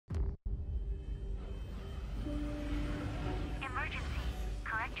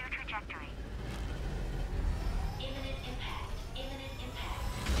trajectory. Imminent impact. Imminent impact.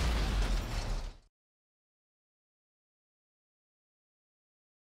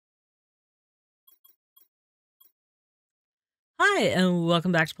 Hi, and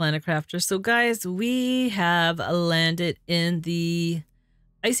welcome back to Planet Crafter. So guys, we have landed in the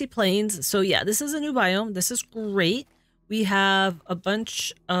icy plains. So yeah, this is a new biome. This is great. We have a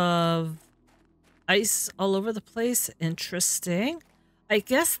bunch of ice all over the place. Interesting. I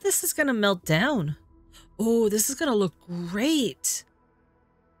guess this is gonna melt down. Oh, this is gonna look great.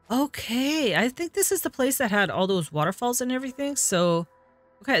 Okay, I think this is the place that had all those waterfalls and everything. So,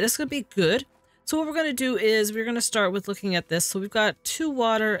 okay, this could be good. So what we're going to do is we're going to start with looking at this. So we've got 2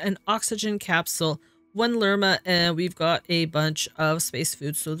 water, an oxygen capsule, 1 lerma, and we've got a bunch of space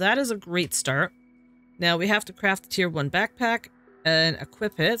food. So that is a great start. Now we have to craft the tier 1 backpack and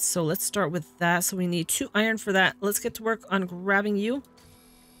equip it. So let's start with that. So we need 2 iron for that. Let's get to work on grabbing you.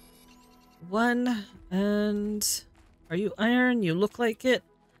 1, and are you iron? You look like it.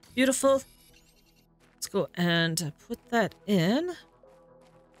 Beautiful. Let's go and put that in.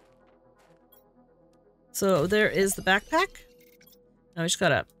 So there is the backpack. Now we just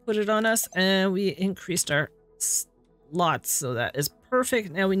gotta put it on us, and we increased our slots, so that is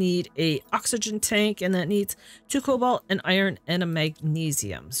perfect. Now we need a oxygen tank, and that needs 2 cobalt, an iron, and a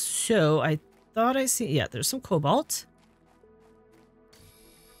magnesium. So I thought I see, yeah, there's some cobalt.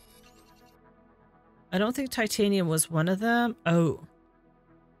 I don't think titanium was one of them. Oh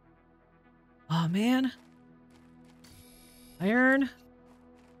man, iron.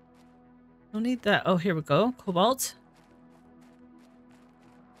 Don't need that. Oh, here we go. Cobalt.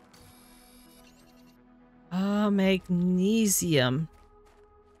 Magnesium.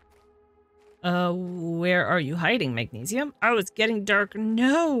 Where are you hiding, magnesium? Oh, it's getting dark.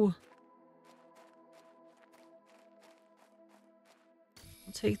 No.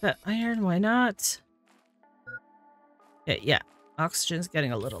 I'll take that iron. Why not? Yeah. Oxygen's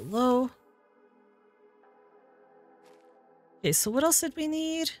getting a little low. Okay, so what else did we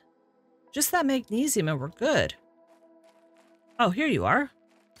need? Just that magnesium and we're good. Oh, here you are.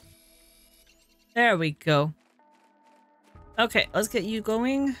 There we go. Okay, let's get you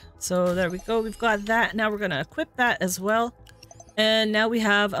going. So there we go. We've got that. Now we're going to equip that as well. And now we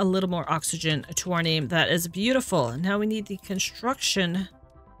have a little more oxygen to our name. That is beautiful. Now we need the construction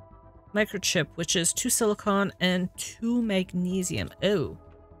microchip, which is 2 silicon and 2 magnesium. Oh.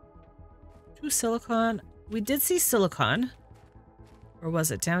 2 silicon. We did see silicon. Or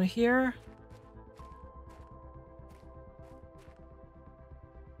was it down here?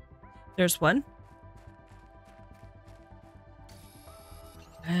 There's 1.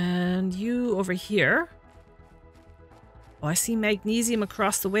 And you over here. Oh, I see magnesium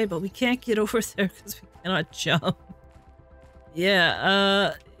across the way, but we can't get over there because we cannot jump.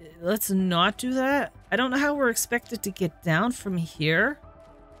 Yeah, let's not do that. I don't know how we're expected to get down from here.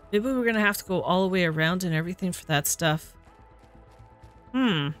 Maybe we're gonna have to go all the way around and everything for that stuff.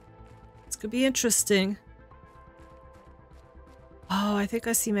 This could be interesting. Oh, I think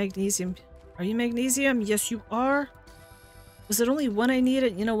I see magnesium. Are you magnesium? Yes, you are. Was it only 1 I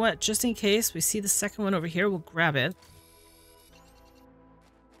needed? You know what? Just in case we see the second one over here, we'll grab it.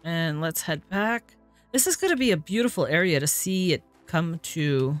 And let's head back. This is going to be a beautiful area to see it come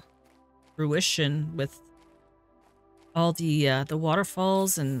to fruition with all the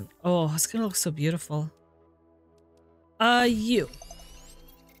waterfalls, and oh, it's going to look so beautiful. You.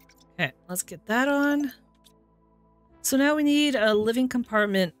 Okay, let's get that on. So now we need a living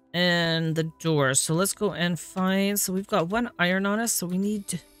compartment and the door. So let's go and find. So we've got 1 iron on us, so we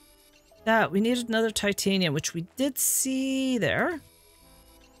need that. We need another titanium, which we did see there.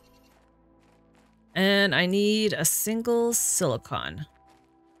 And I need a single silicon.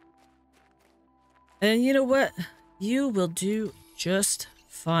 And you know what? You will do just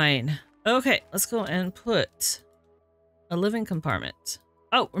fine. Okay, let's go and put a living compartment.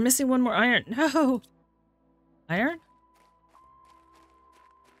 Oh, we're missing 1 more iron. No. Iron?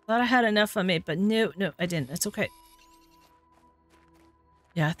 Thought I had enough on me, but no, I didn't. It's okay.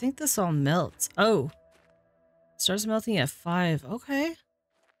 Yeah, I think this all melts. Oh. Starts melting at 5. Okay.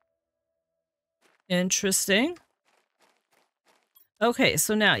 Interesting. Okay,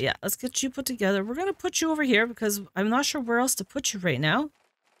 so now, yeah, let's get you put together. We're going to put you over here because I'm not sure where else to put you right now.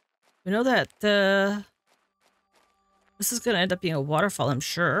 We know that this is going to end up being a waterfall, I'm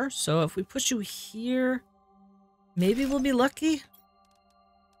sure. So if we put you here, maybe we'll be lucky.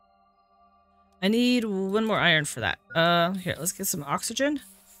 I need 1 more iron for that. Here, let's get some oxygen.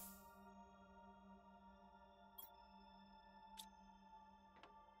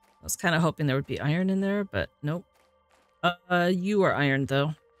 I was kind of hoping there would be iron in there, but nope. You are iron,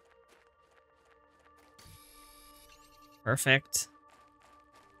 though. Perfect.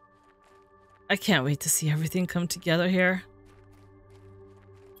 I can't wait to see everything come together here.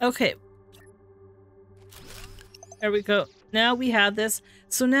 Okay. There we go. Now we have this.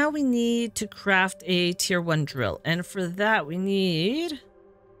 So now we need to craft a tier 1 drill. And for that we need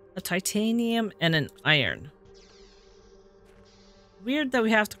a titanium and an iron. Weird that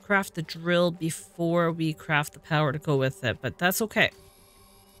we have to craft the drill before we craft the power to go with it, but that's okay.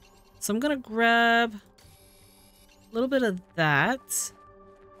 So I'm gonna grab a little bit of that.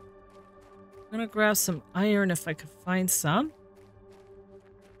 I'm gonna grab some iron if I could find some.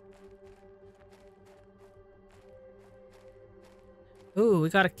 Ooh, we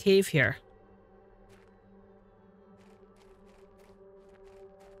got a cave here.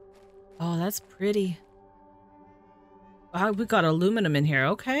 Oh, that's pretty. We got aluminum in here.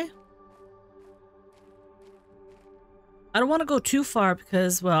 Okay. I don't want to go too far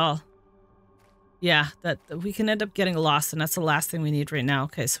because, well, yeah, that we can end up getting lost, and that's the last thing we need right now.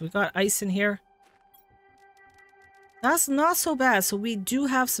 Okay, so we got ice in here. That's not so bad. So we do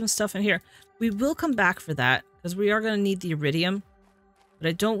have some stuff in here. We will come back for that because we are going to need the iridium. But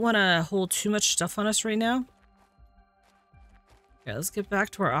I don't want to hold too much stuff on us right now. Yeah, let's get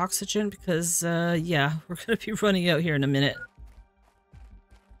back to our oxygen because, yeah, we're going to be running out here in a minute.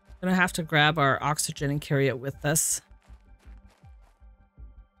 Gonna have to grab our oxygen and carry it with us.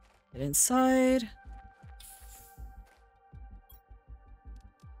 Get inside.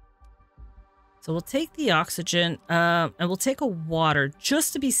 So we'll take the oxygen, and we'll take a water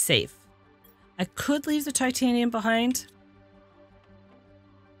just to be safe. I could leave the titanium behind.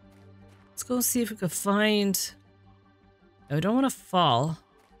 Let's go see if we could find... I don't want to fall.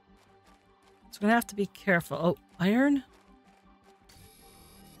 So we're gonna have to be careful. Oh, iron?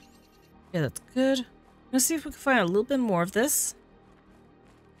 Yeah, that's good. I'm gonna see if we can find a little bit more of this.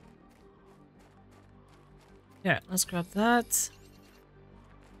 Yeah, let's grab that.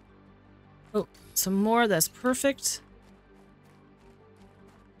 Oh, some more. That's perfect.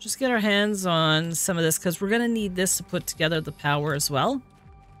 Just get our hands on some of this because we're gonna need this to put together the power as well.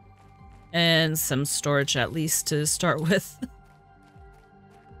 And some storage at least to start with.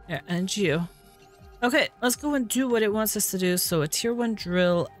 Yeah, and you. Okay, let's go and do what it wants us to do. So a tier 1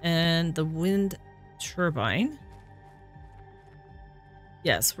 drill and the wind turbine.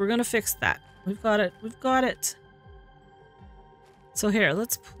 Yes, we're gonna fix that. We've got it. We've got it. So here,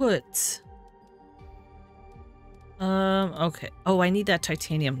 let's put... okay. Oh, I need that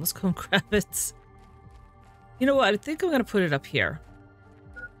titanium. Let's go and grab it. You know what? I think I'm gonna put it up here.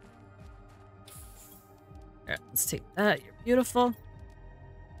 All right, let's take that. You're beautiful.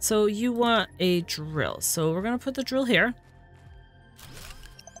 So you want a drill. So we're going to put the drill here.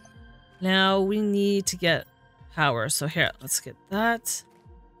 Now we need to get power. So here, let's get that.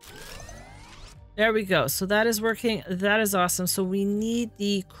 There we go. So that is working. That is awesome. So we need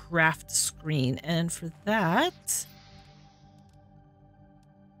the craft screen. And for that...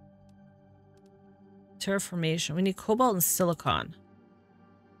 terraformation. We need cobalt and silicon.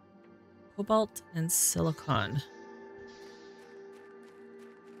 Cobalt and silicon.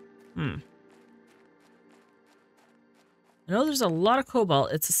 I know there's a lot of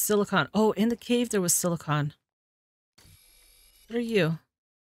cobalt. It's a silicon. Oh, in the cave there was silicon. What are you?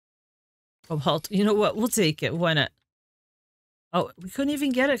 Cobalt. You know what? We'll take it. Why not? Oh, we couldn't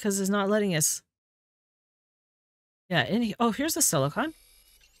even get it because it's not letting us. Yeah, oh, here's the silicon.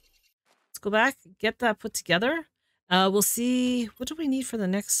 Let's go back, get that put together. We'll see. What do we need for the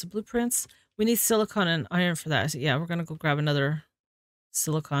next blueprints? We need silicon and iron for that. So yeah, we're going to go grab another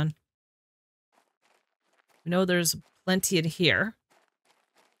silicon. We know there's plenty in here.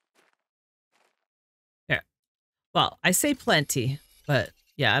 Here. Well, I say plenty, but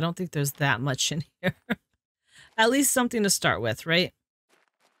yeah, I don't think there's that much in here. At least something to start with, right?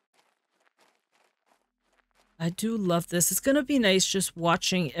 I do love this. It's going to be nice just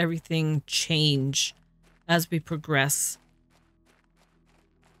watching everything change as we progress.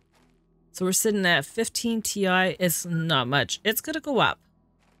 So we're sitting at 15 Ti. It's not much. It's going to go up.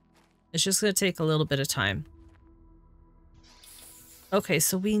 It's just going to take a little bit of time. Okay,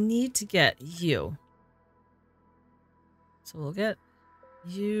 so we need to get you. So we'll get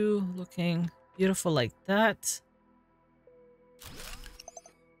you looking beautiful like that.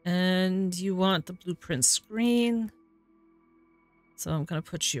 And you want the blueprint screen. So I'm going to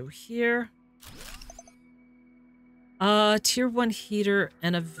put you here. Tier 1 heater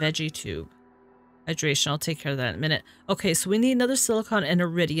and a veggie tube. Hydration, I'll take care of that in a minute. Okay, so we need another silicon and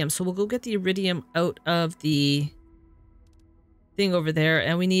iridium. So we'll go get the iridium out of the thing over there.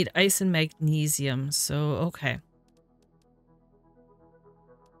 And we need ice and magnesium. So, okay.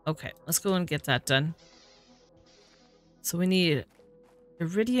 Okay, let's go and get that done. So we need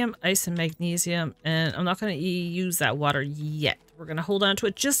iridium, ice, and magnesium. And I'm not going to use that water yet. We're going to hold on to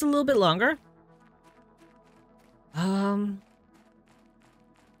it just a little bit longer. Oh,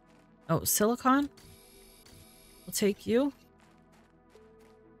 silicon. We'll take you.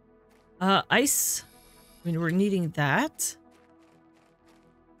 Ice. I mean, we're needing that.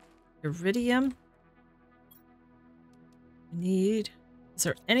 Iridium. We need... Is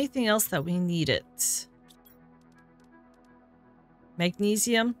there anything else that we needed?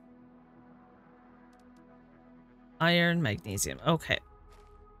 Magnesium. Iron, magnesium. Okay.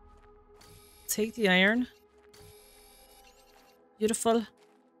 Take the iron. Beautiful.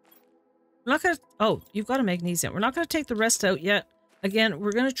 We're not going to... Oh, you've got a magnesium. We're not going to take the rest out yet. Again,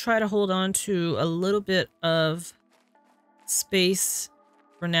 we're going to try to hold on to a little bit of space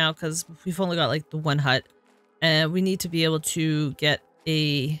for now because we've only got like the one hut. And we need to be able to get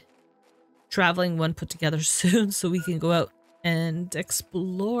a traveling one put together soon so we can go out and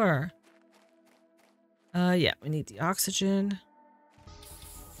explore. Yeah, we need the oxygen.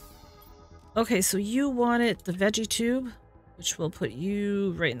 Okay, so you wanted the veggie tube, which will put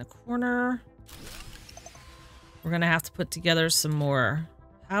you right in the corner. We're going to have to put together some more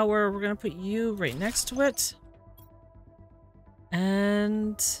power. We're going to put you right next to it.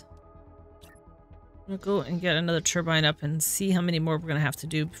 And I'm going to go and get another turbine up and see how many more we're going to have to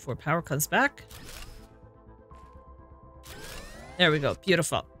do before power comes back. There we go.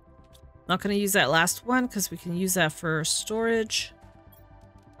 Beautiful. Not going to use that last one because we can use that for storage.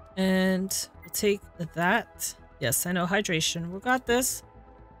 And we'll take that. Yes, I know. Hydration. We got this.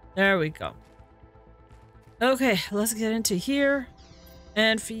 There we go. Okay, let's get into here.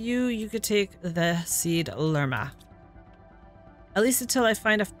 And for you, you could take the seed lerma. At least until I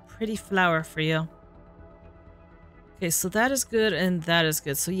find a pretty flower for you. Okay, so that is good and that is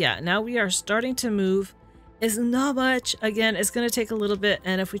good. So yeah, now we are starting to move. It's not much. Again, it's going to take a little bit.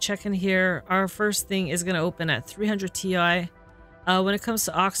 And if we check in here, our first thing is going to open at 300 Ti. When it comes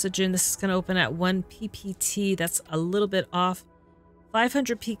to oxygen, this is going to open at 1 ppt. That's a little bit off.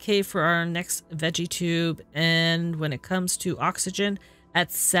 500 pk for our next veggie tube. And when it comes to oxygen,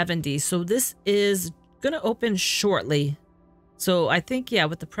 at 70. So this is going to open shortly. So I think, yeah,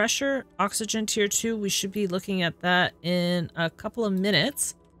 with the pressure, oxygen tier 2, we should be looking at that in a couple of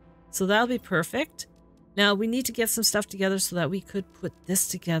minutes. So that'll be perfect. Now we need to get some stuff together so that we could put this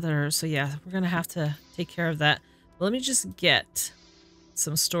together. So yeah, we're going to have to take care of that. But let me just get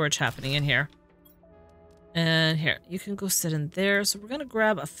some storage happening in here. And here, you can go sit in there. So we're going to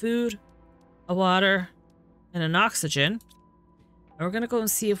grab a food, a water, and an oxygen. And we're going to go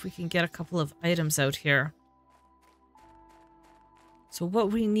and see if we can get a couple of items out here. So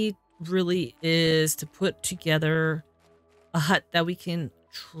what we need really is to put together a hut that we can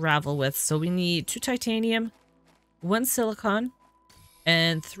travel with. So we need 2 titanium, 1 silicon,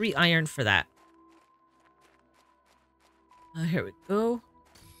 and 3 iron for that. Here we go.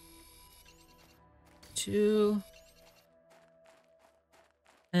 2.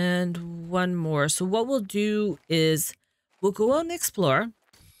 And 1 more. So what we'll do is we'll go out and explore.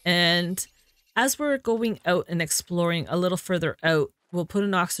 And as we're going out and exploring a little further out, we'll put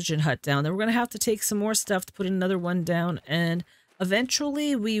an oxygen hut down. Then we're going to have to take some more stuff to put another one down. And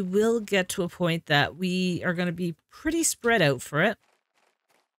eventually we will get to a point that we are going to be pretty spread out for it.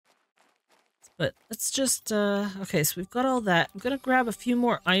 But let's just, okay, so we've got all that. I'm going to grab a few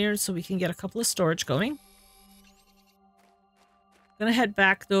more iron so we can get a couple of storage going. I'm going to head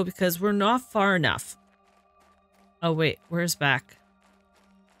back though because we're not far enough. Oh wait, where's back?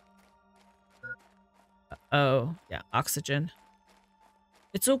 Oh, yeah, oxygen.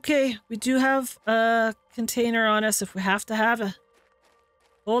 It's okay. We do have a container on us if we have to have it.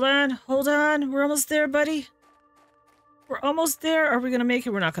 Hold on, hold on. We're almost there, buddy. We're almost there. Are we going to make it?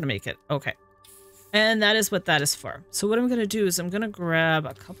 We're not going to make it. Okay. And that is what that is for. So what I'm going to do is I'm going to grab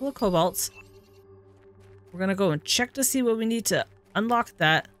a couple of cobalts. We're going to go and check to see what we need to unlock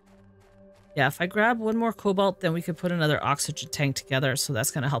that. Yeah, if I grab 1 more cobalt, then we could put another oxygen tank together. So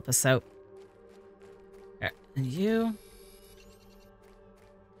that's going to help us out. Right, and you.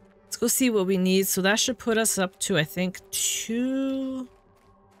 Let's go see what we need. So that should put us up to, I think,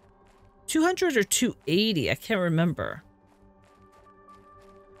 200 or 280. I can't remember.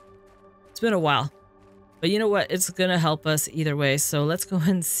 It's been a while. But you know what? It's going to help us either way. So let's go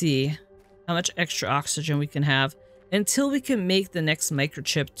and see how much extra oxygen we can have until we can make the next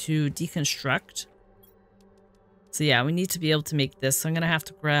microchip to deconstruct. So yeah, we need to be able to make this. So I'm going to have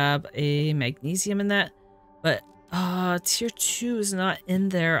to grab a magnesium in that. But tier 2 is not in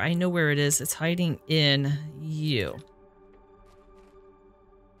there. I know where it is. It's hiding in you.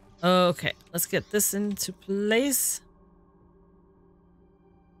 Okay, let's get this into place.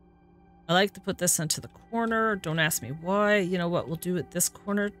 I like to put this into the corner. Don't ask me why. You know what? We'll do it this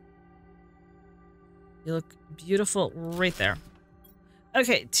corner. You look beautiful right there.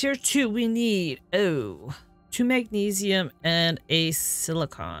 Okay, tier 2, we need, 2 magnesium and a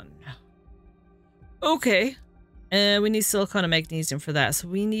silicon. Okay. And we need silicon and magnesium for that. So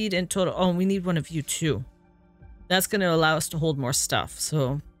we need in total, oh, we need one of you too. That's going to allow us to hold more stuff.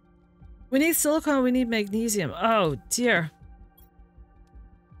 So we need silicon, we need magnesium. Oh dear.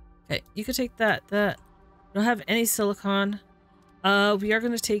 Okay, you could take that. That. We don't have any silicon. We are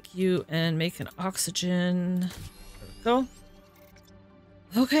going to take you and make an oxygen. There we go.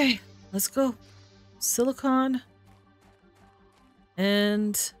 Okay, let's go. Silicon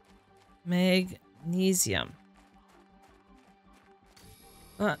and magnesium.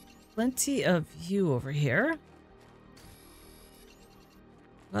 Got plenty of you over here.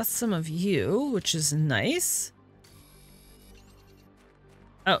 Got some of you, which is nice.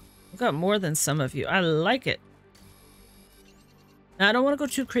 Oh, I've got more than some of you. I like it. Now, I don't want to go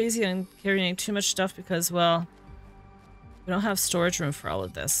too crazy on carrying too much stuff because, well, we don't have storage room for all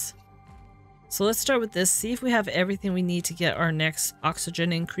of this. So let's start with this. See if we have everything we need to get our next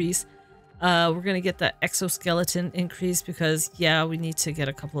oxygen increase. We're going to get the exoskeleton increase because, yeah, we need to get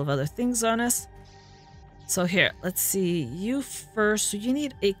a couple of other things on us. So here, let's see. You first. So you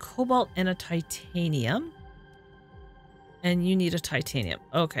need a cobalt and a titanium. And you need a titanium.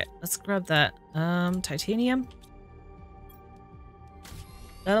 Okay, let's grab that. Titanium.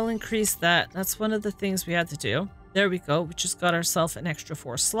 That'll increase that. That's one of the things we had to do. There we go. We just got ourselves an extra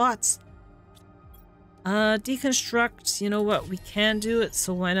 4 slots. Deconstruct. You know what? We can do it,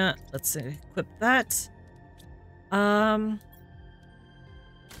 so why not? Let's equip that.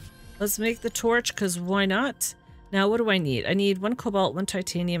 Let's make the torch, because why not? Now, what do I need? I need 1 cobalt, 1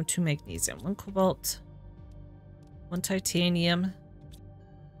 titanium, 2 magnesium. 1 cobalt, 1 titanium,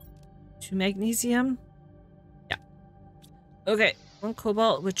 2 magnesium. Yeah. Okay, 1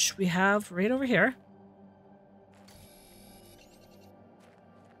 cobalt, which we have right over here.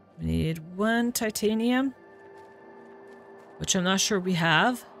 We need 1 titanium, which I'm not sure we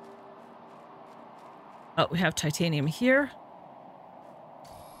have. Oh, we have titanium here.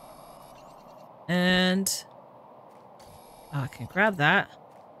 And I can grab that.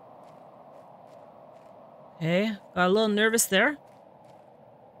 Okay, got a little nervous there.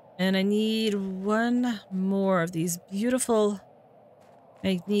 And I need 1 more of these beautiful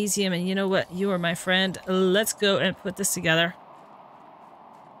magnesium. And you know what? You are my friend. Let's go and put this together.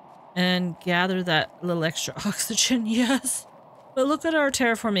 And gather that little extra oxygen, yes. But look at our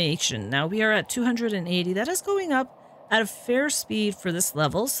terraformation. Now we are at 280. That is going up at a fair speed for this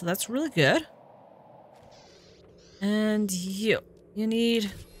level, so that's really good. And you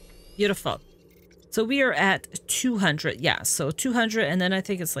need... Beautiful. So we are at 200. Yeah, so 200, and then I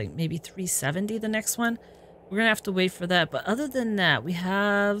think it's like maybe 370 the next one. We're going to have to wait for that. But other than that, we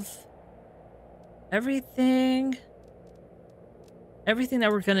have everything... Everything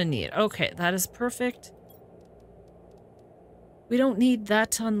that we're going to need. Okay, that is perfect. We don't need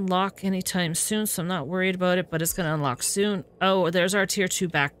that to unlock anytime soon, so I'm not worried about it, but it's going to unlock soon. Oh, there's our tier 2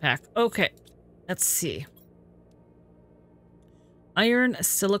 backpack. Okay, let's see. Iron,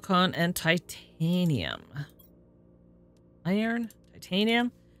 silicon, and titanium. Iron,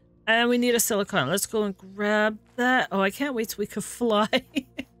 titanium, and we need a silicon. Let's go and grab that. Oh, I can't wait till we can fly.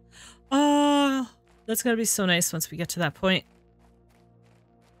 Oh, that's going to be so nice once we get to that point.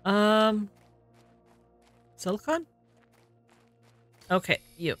 Silicon? Okay,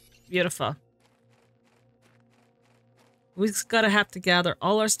 you. Beautiful. We've got to have to gather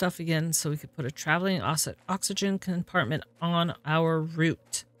all our stuff again so we could put a traveling oxygen compartment on our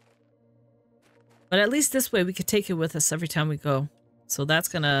route. But at least this way we could take it with us every time we go. So that's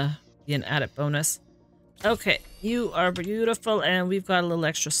going to be an added bonus. Okay, you are beautiful, and we've got a little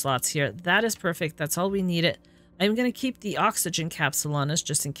extra slots here. That is perfect. That's all we needed. I'm going to keep the oxygen capsule on us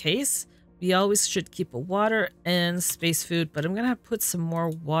just in case. We always should keep a water and space food, but I'm going to have to put some more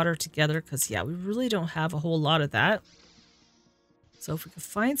water together because, yeah, we really don't have a whole lot of that. So if we could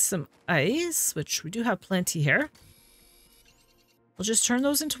find some ice, which we do have plenty here, we'll just turn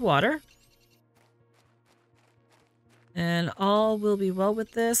those into water. And all will be well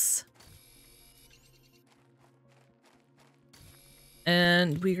with this.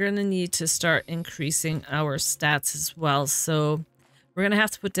 And we're going to need to start increasing our stats as well. So we're going to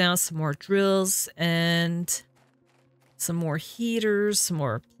have to put down some more drills and some more heaters, some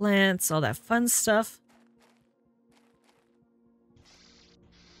more plants, all that fun stuff.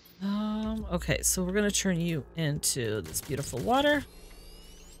 Okay, so we're going to turn you into this beautiful water.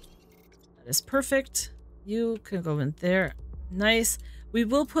 That is perfect. You can go in there. Nice. We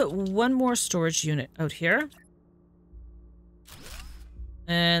will put one more storage unit out here.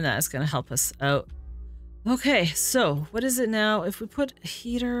 And that's going to help us out. Okay, so what is it now? If we put a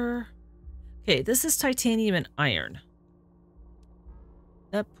heater... Okay, this is titanium and iron.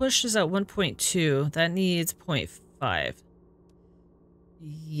 That pushes out 1.2. That needs 0.5.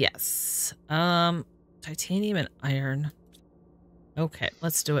 Yes. Titanium and iron. Okay,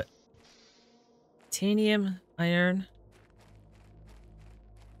 let's do it. Titanium, iron,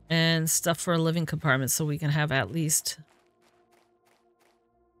 and stuff for a living compartment so we can have at least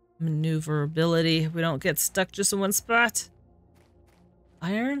maneuverability. We don't get stuck just in one spot.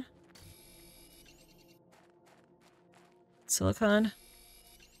 Iron. Silicon.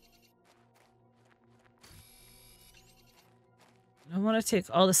 I want to take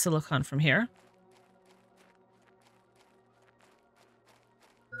all the silicon from here.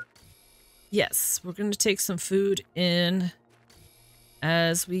 Yes, we're going to take some food in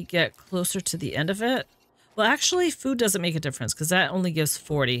as we get closer to the end of it. Well, actually, food doesn't make a difference because that only gives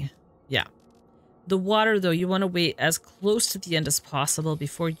 40. Yeah. The water, though, you want to wait as close to the end as possible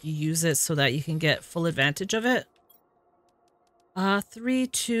before you use it so that you can get full advantage of it. 3,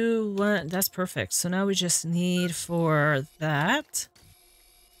 2, 1. That's perfect. So now we just need for that.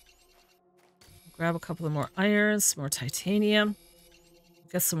 Grab a couple of more irons, some more titanium.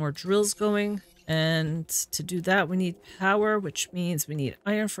 Get some more drills going. And to do that, we need power, which means we need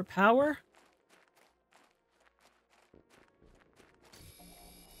iron for power.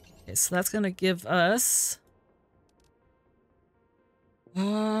 Okay, so that's going to give us...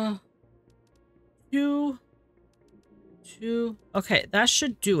 2... Okay, that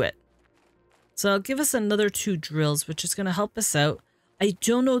should do it. So it'll give us another 2 drills, which is going to help us out. I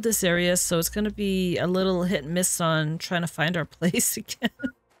don't know this area, so it's going to be a little hit and miss on trying to find our place again.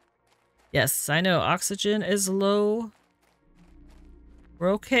 Yes, I know. Oxygen is low.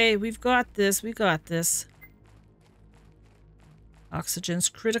 We're okay. We've got this. We got this. Oxygen's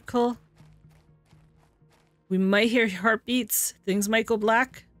critical. We might hear heartbeats. Things might go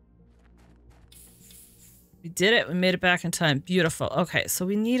black. We did it. We made it back in time. Beautiful. Okay, so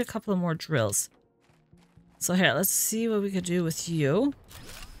we need a couple of more drills. So here, let's see what we could do with you.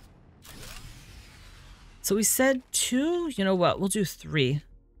 So we said 2. You know what? We'll do 3.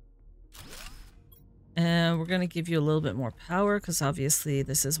 And we're going to give you a little bit more power because obviously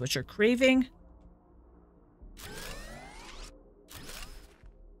this is what you're craving.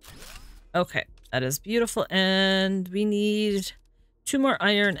 Okay, that is beautiful. And we need 2 more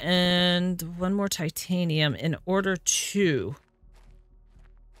iron and 1 more titanium in order to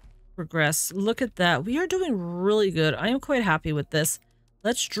progress. Look at that. We are doing really good. I am quite happy with this.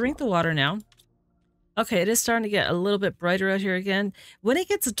 Let's drink the water now. Okay, it is starting to get a little bit brighter out here again. When it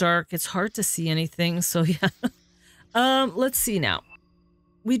gets dark, it's hard to see anything. So yeah. Let's see now.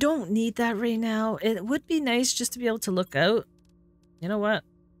 We don't need that right now. It would be nice just to be able to look out. You know what?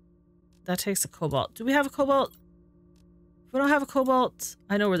 That takes a cobalt. Do we have a cobalt? If we don't have a cobalt,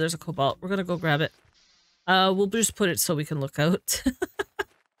 I know where there's a cobalt. We're going to go grab it. We'll just put it so we can look out.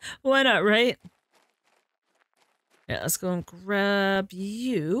 Why not, right? Yeah, let's go and grab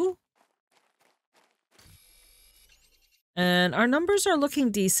you. And our numbers are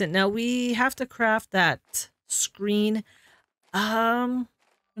looking decent. Now we have to craft that screen. I'm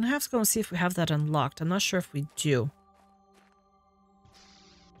going to have to go and see if we have that unlocked. I'm not sure if we do.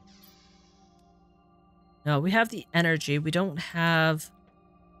 No, we have the energy. We don't have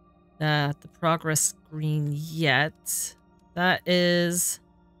the progress screen yet. That is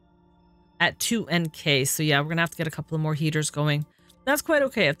at 2 NK. So yeah, we're going to have to get a couple of more heaters going. That's quite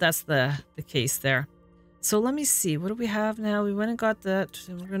okay if that's the case there. So let me see. What do we have now? We went and got that.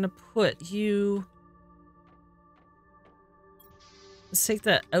 And we're going to put you... Let's take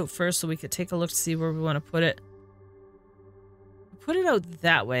that out first so we could take a look to see where we want to put it. Put it out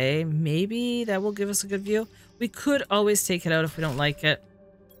that way. Maybe that will give us a good view. We could always take it out if we don't like it.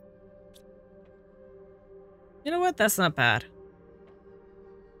 You know what? That's not bad.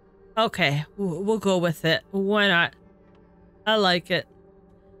 Okay, we'll go with it. Why not? I like it.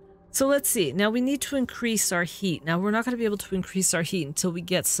 So let's see. Now we need to increase our heat. Now we're not going to be able to increase our heat until we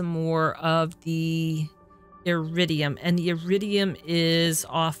get some more of the iridium. And the iridium is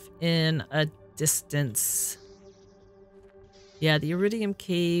off in a distance. Yeah, the iridium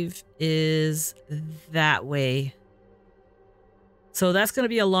cave is that way. So that's going to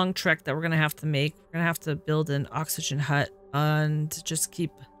be a long trek that we're going to have to make. We're going to have to build an oxygen hut and just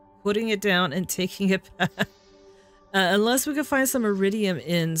keep putting it down and taking it back. Unless we can find some iridium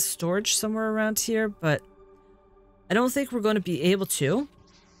in storage somewhere around here, but I don't think we're going to be able to.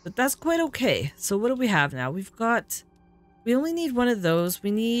 But that's quite okay. So what do we have now? We've got We only need one of those.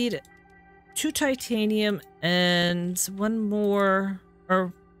 We need 2 titanium and one more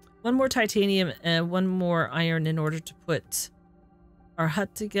titanium and one more iron in order to put our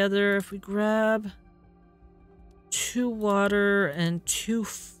hut together. If we grab 2 water and 2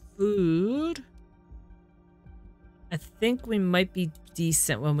 food, I think we might be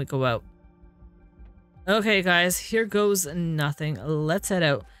decent when we go out. Okay, guys, here goes nothing. Let's head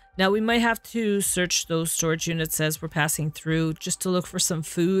out. Now, we might have to search those storage units as we're passing through just to look for some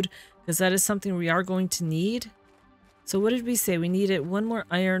food, because that is something we are going to need. So what did we say? We needed 1 more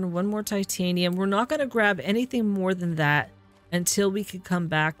iron, 1 more titanium. We're not going to grab anything more than that until we could come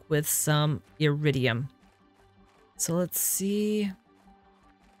back with some iridium. So let's see.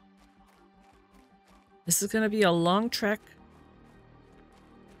 This is going to be a long trek.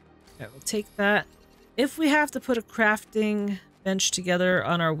 Okay, we'll take that. If we have to put a crafting bench together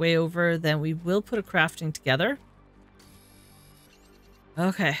on our way over, then we will put a crafting together.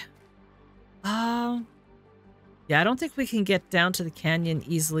 Okay. Yeah, I don't think we can get down to the canyon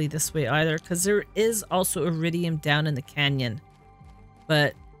easily this way either, because there is also iridium down in the canyon.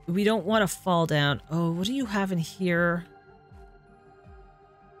 But we don't want to fall down. Oh, what do you have in here?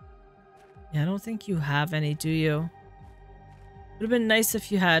 Yeah, I don't think you have any, do you? Would have been nice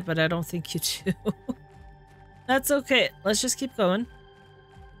if you had, but I don't think you do. That's okay. Let's just keep going.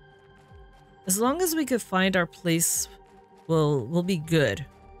 As long as we could find our place, we'll be good.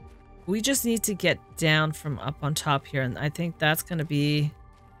 We just need to get down from up on top here, and I think that's going to be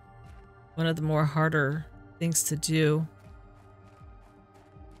one of the more harder things to do.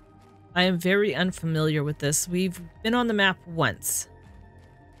 I am very unfamiliar with this. We've been on the map once.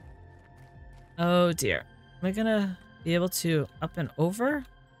 Oh dear. Am I going to be able to up and over?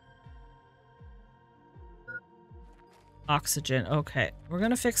 Oxygen. Okay, we're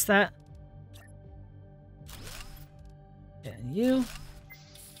going to fix that. And you.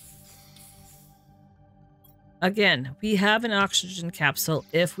 Again, we have an oxygen capsule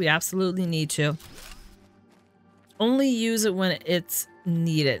if we absolutely need to. Only use it when it's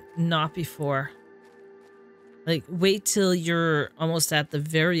needed, not before. Like, wait till you're almost at the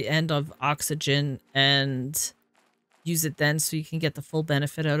very end of oxygen and use it then so you can get the full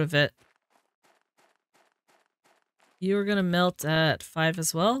benefit out of it. You're gonna melt at 5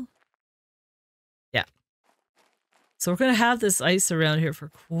 as well? Yeah. So we're gonna have this ice around here for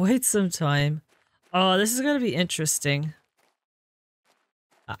quite some time. Oh, this is going to be interesting.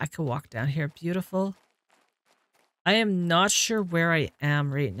 I could walk down here. Beautiful. I am not sure where I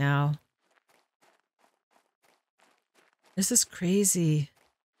am right now. This is crazy.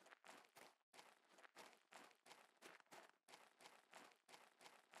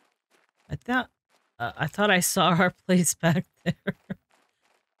 I thought I saw our place back there.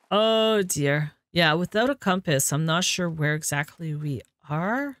 Oh dear. Yeah, without a compass, I'm not sure where exactly we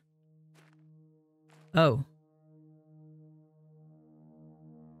are. Oh.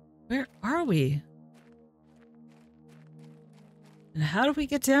 Where are we? And how do we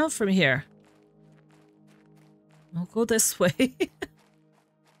get down from here? We'll go this way.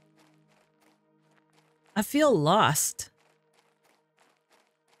 I feel lost.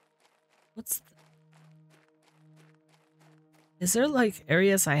 Is there like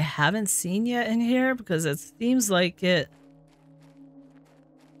areas I haven't seen yet in here? Because it seems like it.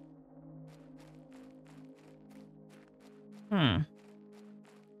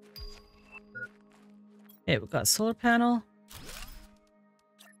 Okay, we've got solar panel.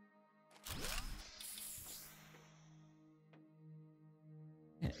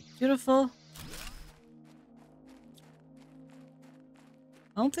 Okay, beautiful.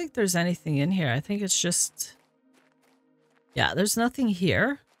 I don't think there's anything in here. I think it's just... Yeah, there's nothing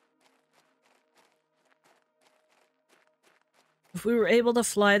here. If we were able to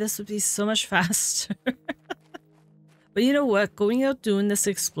fly, this would be so much faster. But you know what? Going out doing this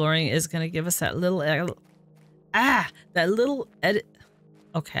exploring is going to give us that little... that little edit...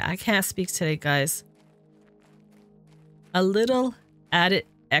 Okay, I can't speak today, guys. A little added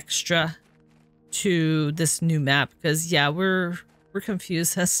extra to this new map. Because, yeah, we're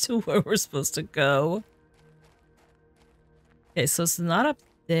confused as to where we're supposed to go. Okay, so it's not up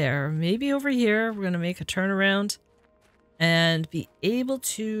there. Maybe over here. We're going to make a turnaround and be able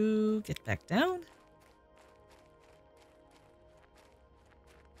to get back down.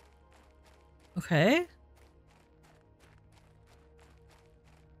 Okay.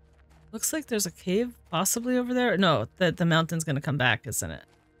 Looks like there's a cave possibly over there. No, the mountain's going to come back, isn't it?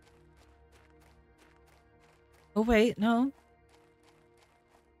 Oh, wait, no.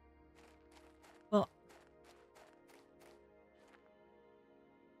 Well.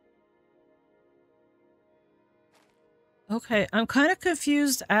 Okay, I'm kind of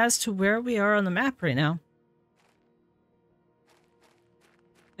confused as to where we are on the map right now.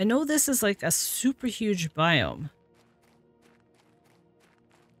 I know this is like a super huge biome.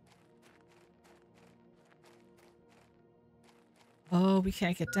 Oh, we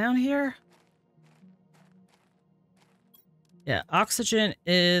can't get down here? Yeah, oxygen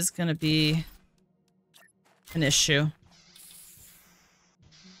is going to be an issue.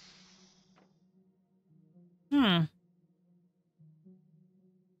 Hmm.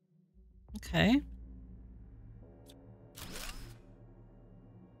 Okay.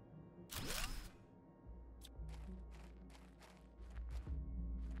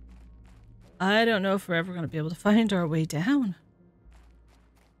 I don't know if we're ever going to be able to find our way down.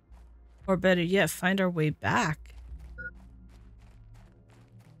 Or better yet, find our way back.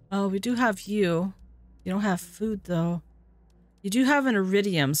 Oh, we do have you. You don't have food, though. You do have an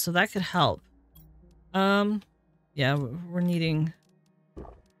iridium, so that could help. Yeah, we're needing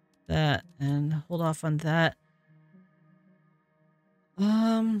that, and hold off on that.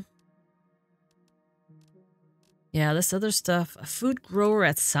 Yeah, this other stuff. A food grower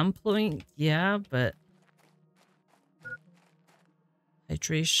at some point, yeah, but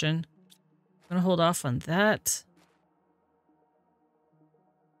hydration. I'm gonna hold off on that.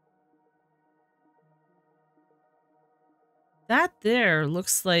 That there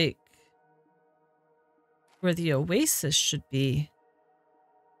looks like where the oasis should be.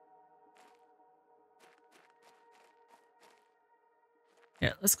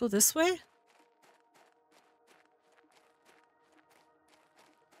 Yeah, let's go this way.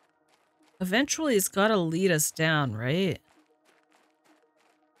 Eventually, it's got to lead us down, right?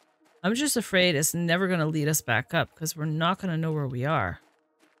 I'm just afraid it's never going to lead us back up because we're not going to know where we are.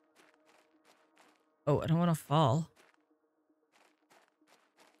 Oh, I don't want to fall.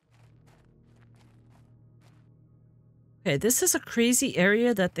 Okay, this is a crazy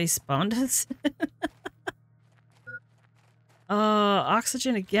area that they spawned us in.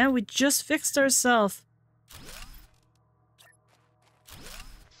 Oxygen again. We just fixed ourselves.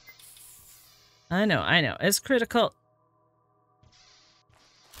 I know. It's critical.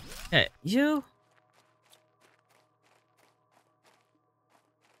 Okay, you.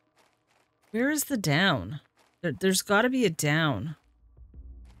 Where is the down? There's got to be a down.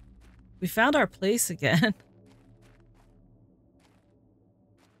 We found our place again.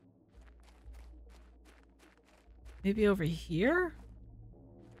 Maybe over here?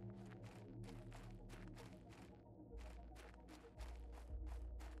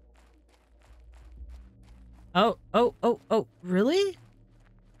 Oh, really?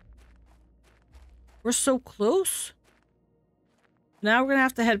 We're so close? Now we're gonna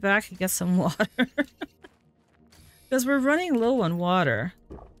have to head back and get some water. Because we're running low on water.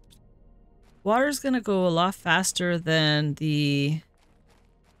 Water's gonna go a lot faster than the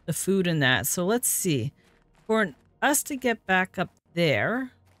food in that. So let's see. For us to get back up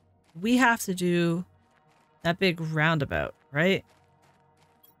there, we have to do that big roundabout, right?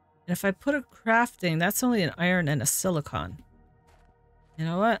 And if I put a crafting, that's only an iron and a silicon. You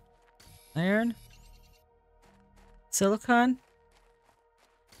know what? Iron. Silicon.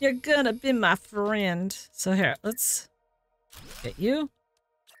 You're gonna be my friend. So here, let's get you.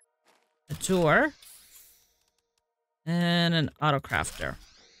 A door. And an auto crafter.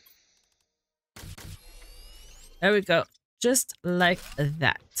 There we go. Just like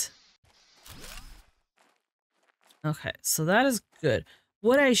that. Okay, so that is good.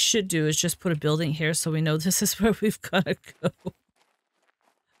 What I should do is just put a building here so we know this is where we've got to go.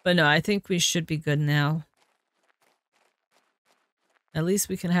 But no, I think we should be good now. At least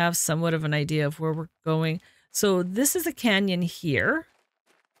we can have somewhat of an idea of where we're going. So this is a canyon here,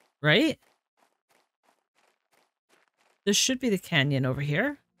 right? This should be the canyon over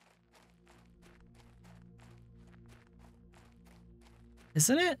here.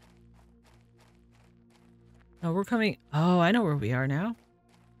 Isn't it? No, we're coming. Oh, I know where we are now.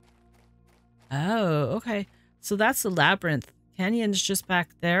 Oh, okay. So that's the labyrinth. Canyon's just back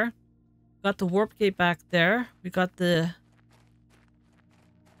there. Got the warp gate back there. We got the...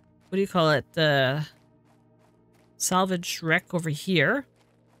 What do you call it? The salvage wreck over here.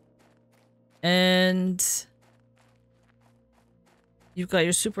 And you've got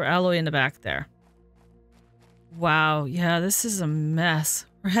your super alloy in the back there. Wow. Yeah, this is a mess.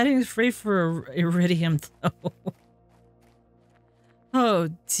 We're heading free for iridium, though. Oh,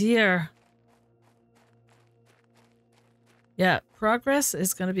 dear. Yeah, progress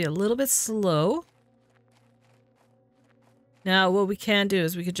is going to be a little bit slow. Now, what we can do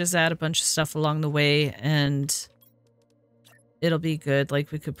is we could just add a bunch of stuff along the way and it'll be good.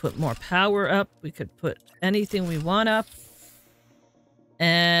 Like we could put more power up. We could put anything we want up.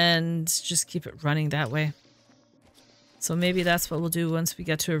 And just keep it running that way. So maybe that's what we'll do once we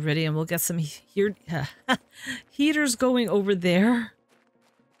get to Iridium. We'll get some heaters going over there.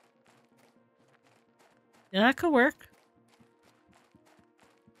 Yeah, that could work.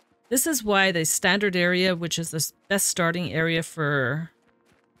 This is why the standard area, which is the best starting area for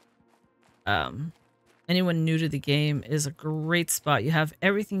anyone new to the game, is a great spot. You have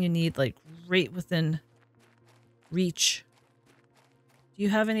everything you need, like right within reach. Do you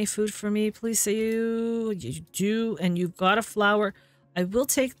have any food for me? Please say you do, and you've got a flour. I will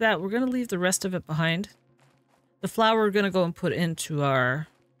take that. We're going to leave the rest of it behind. The flour we're going to go and put into our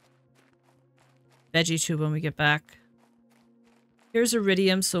veggie tube when we get back. Here's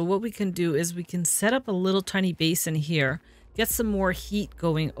Iridium. So what we can do is we can set up a little tiny basin here, get some more heat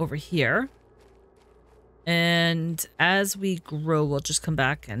going over here. And as we grow, we'll just come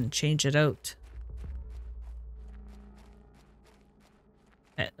back and change it out.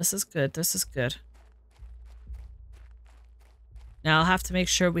 Okay, this is good. This is good. Now I'll have to make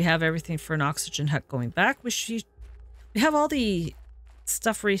sure we have everything for an oxygen hut going back. We have all the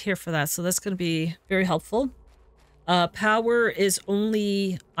stuff right here for that, so that's going to be very helpful. Power is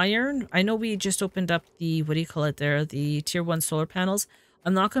only iron. I know we just opened up the, what do you call it there, the tier 1 solar panels.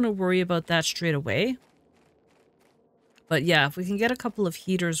 I'm not going to worry about that straight away. But yeah, if we can get a couple of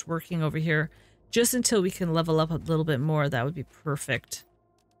heaters working over here just until we can level up a little bit more, that would be perfect.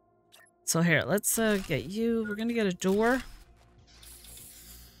 So here, let's get you. We're going to get a door.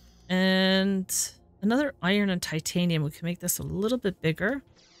 And another iron and titanium. We can make this a little bit bigger.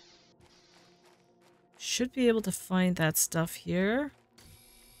 Should be able to find that stuff here.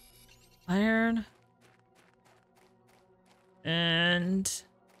 Iron. And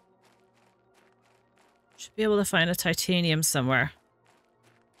should be able to find a titanium somewhere.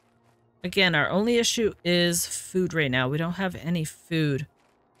 Again, our only issue is food right now. We don't have any food.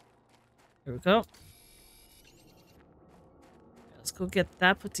 Here we go. Let's go get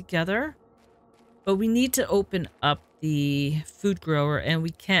that put together. But we need to open up the food grower, and we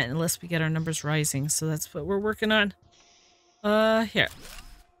can't unless we get our numbers rising. So that's what we're working on. Here.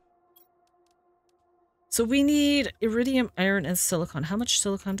 So we need iridium, iron, and silicon. How much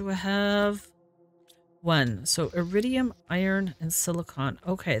silicon do I have? 1. So iridium, iron, and silicon.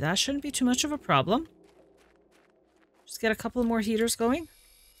 Okay, that shouldn't be too much of a problem. Just get a couple more heaters going.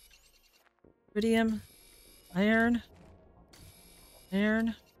 Iridium, iron,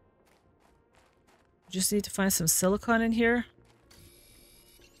 iron. Just need to find some silicon in here.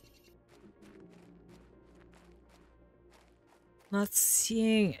 Not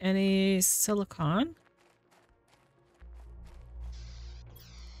seeing any silicon.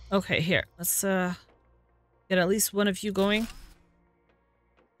 Okay, here. Let's get at least one of you going.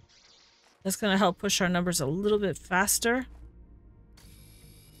 That's going to help push our numbers a little bit faster.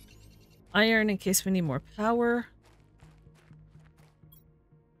 Iron in case we need more power.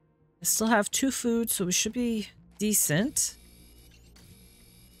 I still have 2 food, so we should be decent.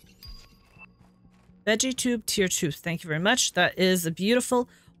 Veggie tube, tier 2. Thank you very much. That is beautiful.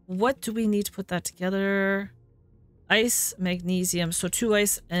 What do we need to put that together? Ice, magnesium. So 2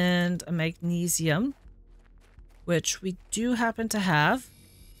 ice and a magnesium, which we do happen to have.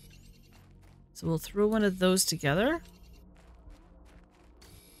 So we'll throw one of those together.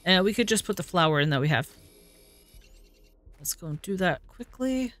 And we could just put the flour in that we have. Let's go and do that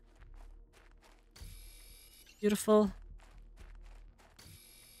quickly. Beautiful.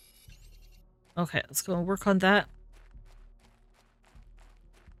 Okay, let's go and work on that.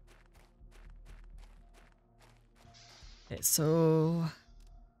 Okay, so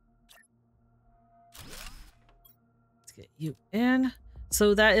let's get you in.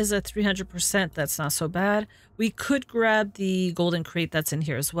 So that is a 300%. That's not so bad. We could grab the golden crate that's in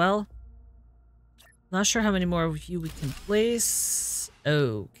here as well. Not sure how many more of you we can place.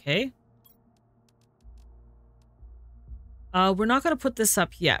 Okay. We're not going to put this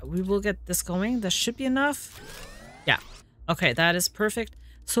up yet. We will get this going. That should be enough. Yeah. Okay, that is perfect.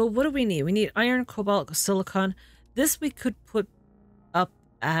 So what do we need? We need iron, cobalt, silicon. This we could put up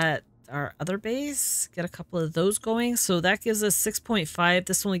at our other base. Get a couple of those going. So that gives us 6.5.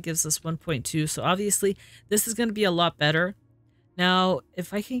 This only gives us 1.2. So obviously this is going to be a lot better. Now,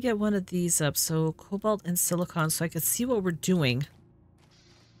 if I can get one of these up. So cobalt and silicon so I can see what we're doing.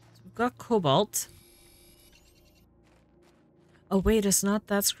 So we've got cobalt. Oh, wait, it's not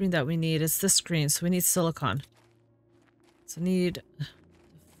that screen that we need. It's this screen. So we need silicon. So I need to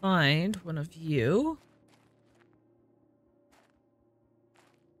find one of you.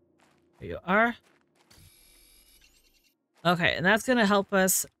 There you are. Okay, and that's going to help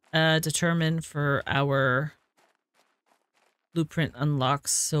us determine for our blueprint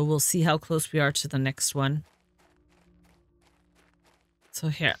unlocks. So we'll see how close we are to the next one. So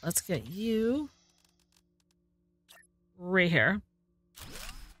here, let's get you right here.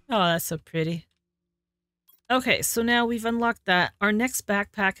 Oh, that's so pretty. Okay, so now we've unlocked that. Our next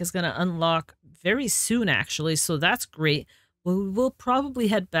backpack is going to unlock very soon, actually, so that's great. Well, we'll probably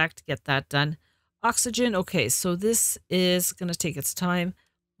head back to get that done. Oxygen, okay, so this is going to take its time.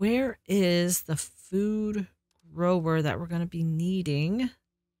 Where is the food grower that we're going to be needing?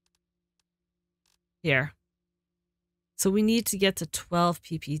 Here. So we need to get to 12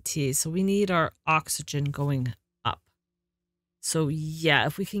 ppt, so we need our oxygen going up. So yeah,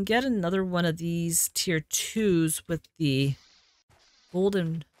 if we can get another one of these tier 2s with the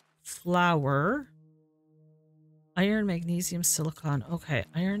golden flower. Iron, magnesium, silicon. Okay,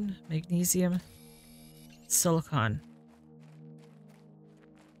 iron, magnesium, silicon.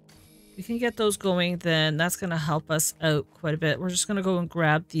 If we can get those going, then that's going to help us out quite a bit. We're just going to go and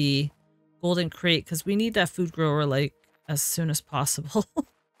grab the golden crate because we need that food grower like as soon as possible.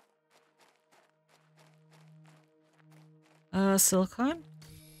 Silicon?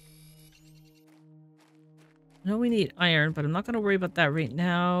 No, we need iron, but I'm not going to worry about that right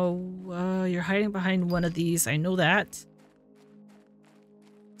now. You're hiding behind one of these. I know that.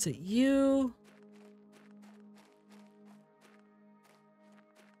 Is it you?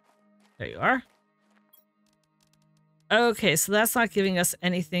 There you are. Okay, so that's not giving us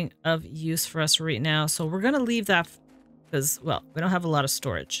anything of use for us right now. So we're going to leave that because, well, we don't have a lot of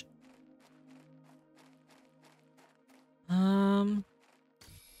storage.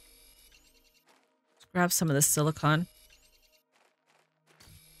 Let's grab some of the silicon.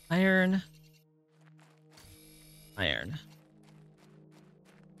 Iron. Iron.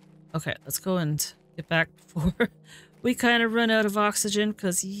 Okay, let's go and get back before we kind of run out of oxygen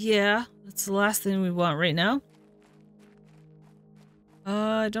because, yeah, that's the last thing we want right now.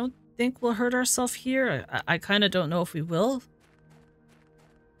 I don't think we'll hurt ourselves here. I kind of don't know if we will.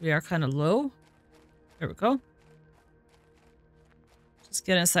 We are kind of low. There we go. Just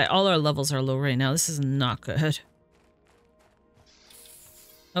get inside. All our levels are low right now. This is not good.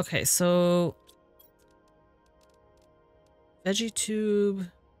 Okay, so veggie tube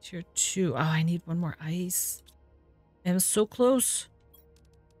tier 2. Oh, I need one more ice. I'm so close.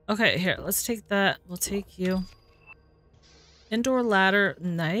 Okay, here, let's take that. We'll take you. Indoor ladder,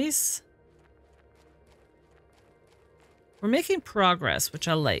 nice. We're making progress, which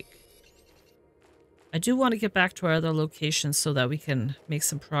I like. I do want to get back to our other locations so that we can make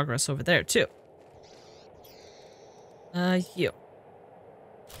some progress over there too. You.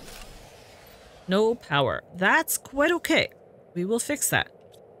 No power. That's quite okay. We will fix that.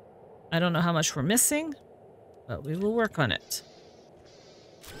 I don't know how much we're missing, but we will work on it.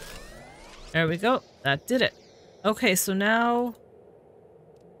 There we go. That did it. Okay, so now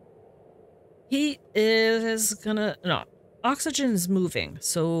heat is gonna... No, oxygen is moving.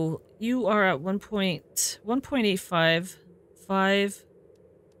 So you are at 1.85, 5,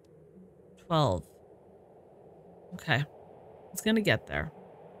 12. Okay. It's gonna get there.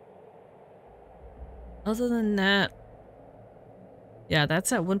 Other than that, yeah,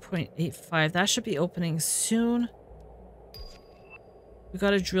 that's at 1.85. That should be opening soon. We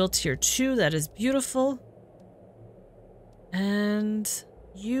got a drill tier 2. That is beautiful. And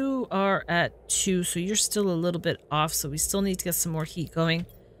you are at 2, so you're still a little bit off, so we still need to get some more heat going.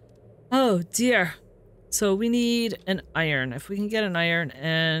 Oh, dear. So we need an iron. If we can get an iron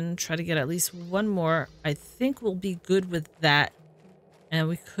and try to get at least one more, I think we'll be good with that. And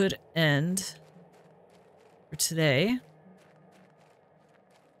we could end for today.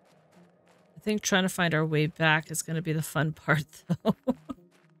 I think trying to find our way back is going to be the fun part, though.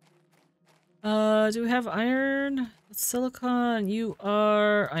 Do we have iron? Silicon. You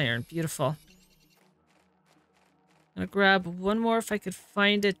are iron. Beautiful. I'm gonna grab one more if I could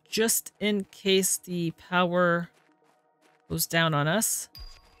find it, just in case the power goes down on us.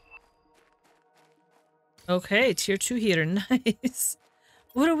 Okay, tier 2 heater. Nice.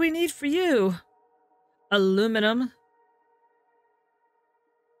 What do we need for you? Aluminum.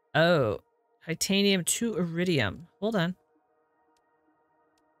 Oh, titanium to iridium. Hold on.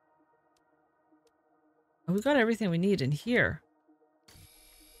 Oh, we got everything we need in here.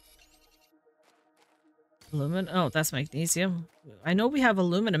 Aluminum. Oh, that's magnesium. I know we have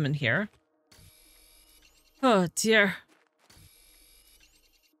aluminum in here. Oh, dear.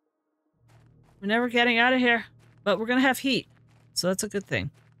 We're never getting out of here. But we're going to have heat. So that's a good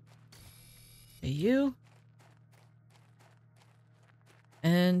thing. Okay, you.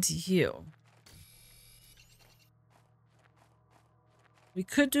 And you. We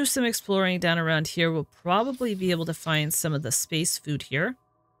could do some exploring down around here. We'll probably be able to find some of the space food here.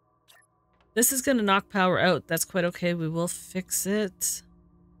 This is going to knock power out. That's quite okay. We will fix it.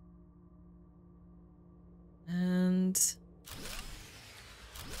 And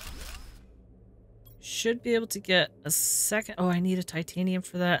should be able to get a second. Oh, I need a titanium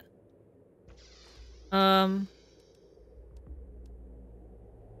for that.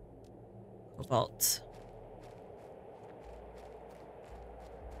 Cobalt.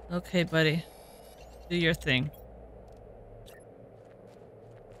 Okay, buddy. Do your thing.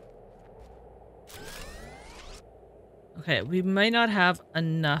 Okay, we might not have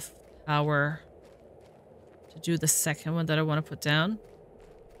enough power to do the second one that I want to put down.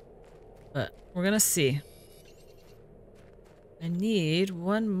 But we're gonna see. I need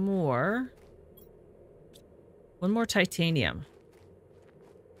one more titanium.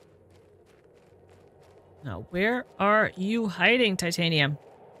 Now, where are you hiding, titanium?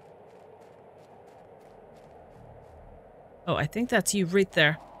 Oh, I think that's you right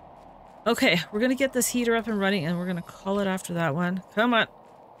there. Okay, we're gonna get this heater up and running and we're gonna call it after that one. Come on.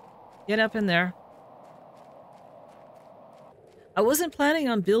 Get up in there. I wasn't planning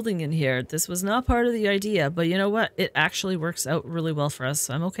on building in here. This was not part of the idea, but you know what? It actually works out really well for us,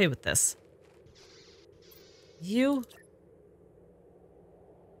 so I'm okay with this. You.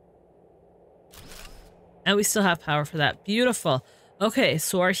 And we still have power for that. Beautiful. Okay,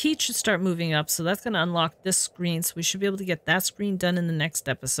 so our heat should start moving up, so that's going to unlock this screen, so we should be able to get that screen done in the next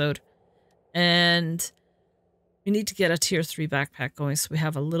episode. And we need to get a tier 3 backpack going so we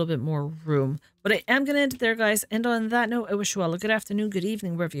have a little bit more room. But I am going to end it there, guys. And on that note, I wish you all a good afternoon, good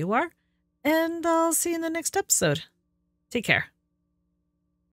evening, wherever you are. And I'll see you in the next episode. Take care.